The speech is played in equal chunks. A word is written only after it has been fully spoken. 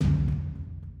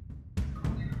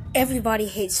Everybody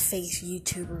hates fake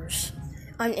YouTubers,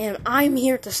 and I'm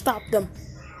here to stop them.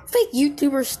 Fake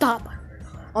YouTubers, stop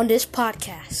on this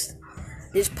podcast.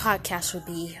 This podcast will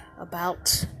be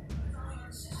about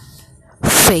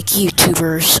fake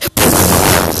YouTubers.